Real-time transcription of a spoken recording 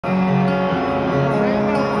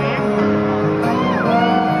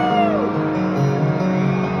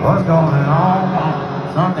what's going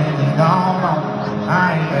on. Something's just gone on.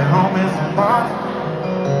 I ain't been home in some months.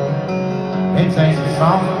 It takes some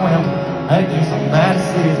songs when making some bad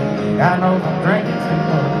decisions. I know I'm drinking too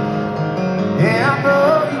much. Yeah, I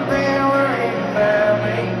know you've been worried about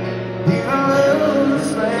me. Even lose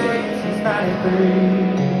sleep since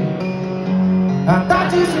 '93. I thought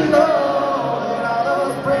you should know that all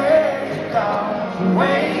those prayers you got you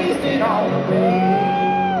wasted on me.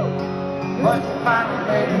 But you finally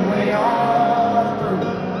made your way on through.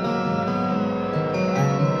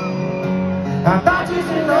 I thought you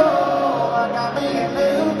should know I got me a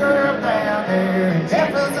new girl down there in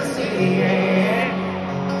Jefferson City, and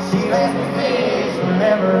she lets me fish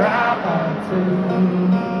whenever I want to.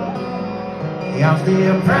 Yeah, I'm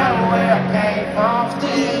still proud of where I came from,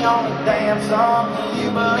 still on the damn song. Can you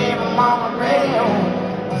believe I'm on the radio?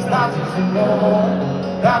 Just thought you should know,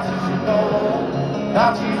 thought you should know,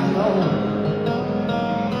 thought you should know.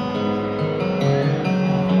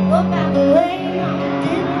 Look out the way,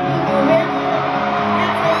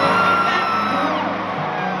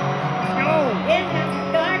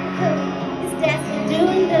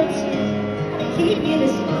 keep you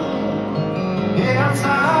this long. Yeah, I'm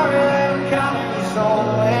sorry I'm coming you so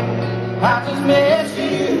late. I just miss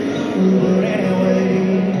you, but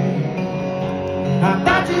anyway. I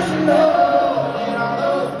thought you should know that all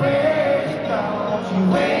those prayers you thought you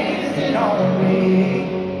wasted on me.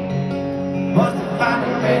 Must have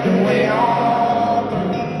finally made your way on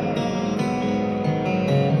through.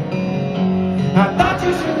 I thought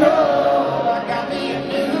you should know I got me a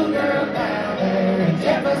new girl down there in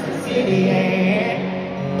Jefferson City,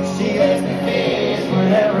 and she lets me fish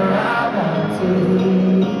whenever I want to.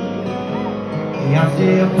 Yeah, I'm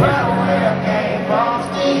still proud of where I came from,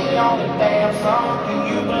 still on the damn song. Can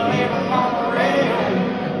you believe I'm on the radio?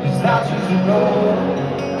 Just thought you should know,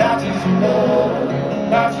 thought you should know,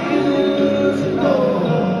 thought you should know.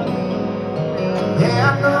 Yeah,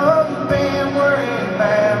 I know you've been worried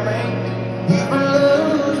about me. You've been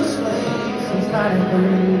losing sleep since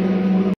 '93.